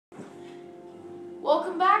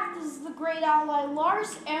Welcome back, this is the Great Ally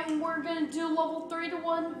Lars, and we're going to do level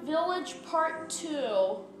 3-1 Village Part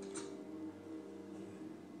 2.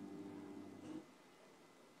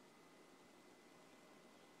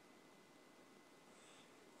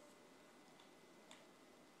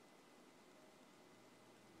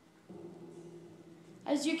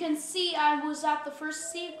 As you can see, I was at the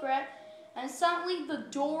first secret, and suddenly the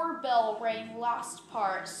doorbell rang last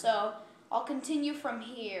part, so I'll continue from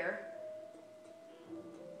here.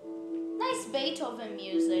 Nice Beethoven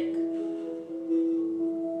music.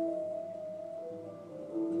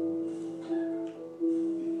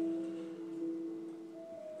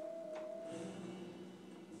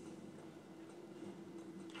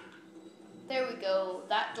 There we go,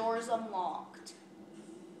 that door's unlocked.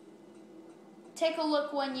 Take a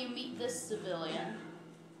look when you meet this civilian.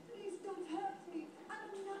 Please don't hurt me. I'm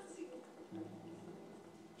a Nazi.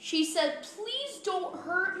 She said, please don't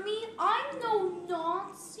hurt me. I'm no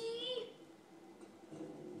Nazi.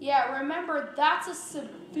 Yeah, remember, that's a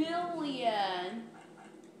civilian.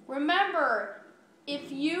 Remember,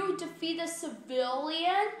 if you defeat a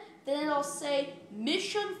civilian, then it'll say,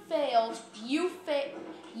 mission failed. You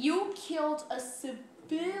killed a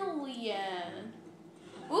civilian.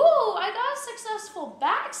 Ooh, I got a successful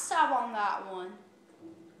backstab on that one.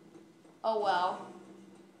 Oh well.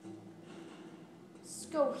 Let's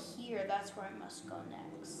go here. That's where I must go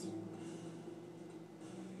next.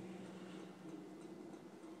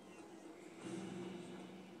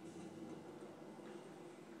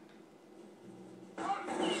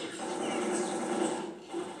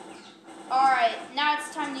 Alright, now it's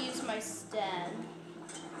time to use my sten.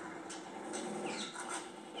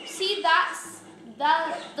 See,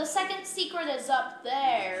 the second secret is up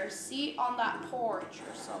there. See, on that porch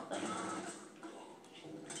or something.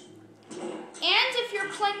 And if you're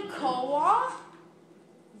playing co-op,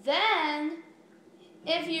 then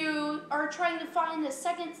if you are trying to find a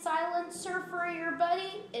second silencer for your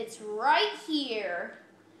buddy, it's right here.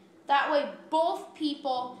 That way both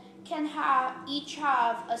people can each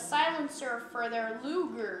have a silencer for their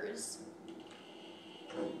Lugers.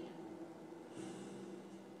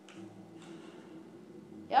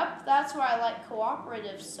 Yep, that's why I like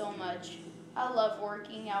cooperative so much. I love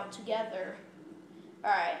working out together.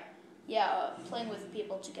 Alright, yeah, playing with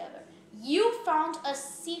people together. You found a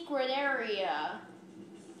secret area.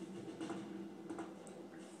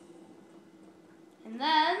 And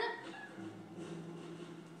then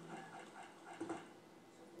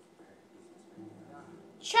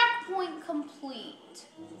checkpoint complete.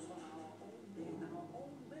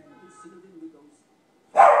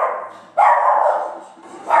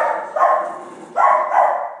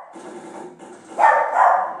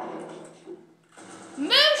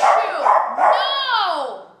 MUSHU!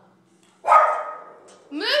 No!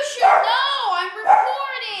 MUSHU, no! I'm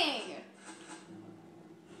recording!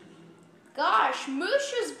 Gosh,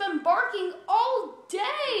 MUSHU's been barking all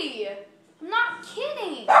day! I'm not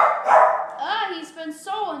kidding! He's been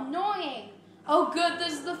so annoying. Oh good,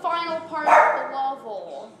 this is the final part of the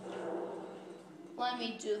level. Let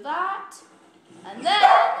me do that. And then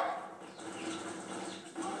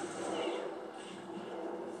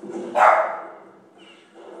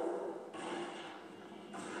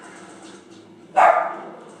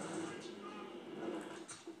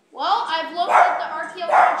well, I've located the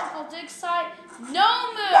archaeological dig site.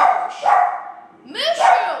 No Mush!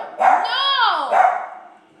 MUSHU! No!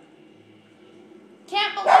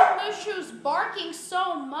 Can't believe MUSHU's barking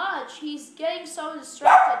so much. He's getting so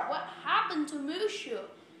distracted. What happened to MUSHU?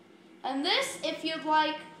 And this, if you'd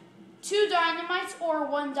like 2 dynamites or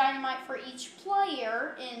 1 dynamite for each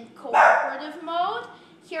player in cooperative mode,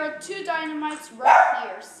 here are 2 dynamites right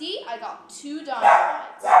here. See, I got 2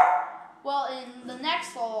 dynamites. Well, in the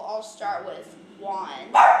next level, I'll start with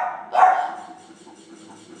 1.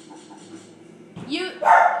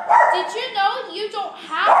 Did you know you don't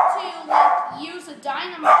have to use a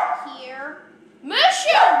dynamite here?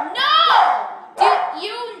 MUSHU, no!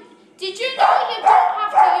 Did you know you don't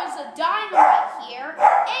have to use a dynamite here?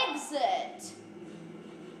 Exit.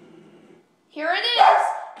 Here it is.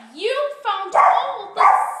 You found all the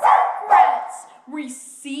secrets.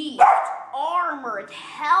 Received armored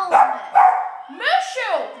helmet.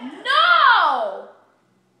 MUSHU, no!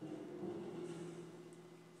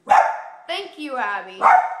 Thank you, Abby.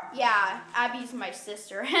 Yeah, Abby's my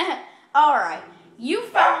sister. Alright, you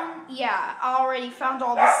found, yeah, I already found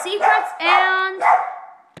all the secrets, and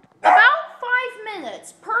about 5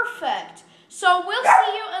 minutes. Perfect. So we'll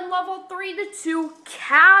see you in level 3-2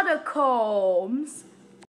 Catacombs.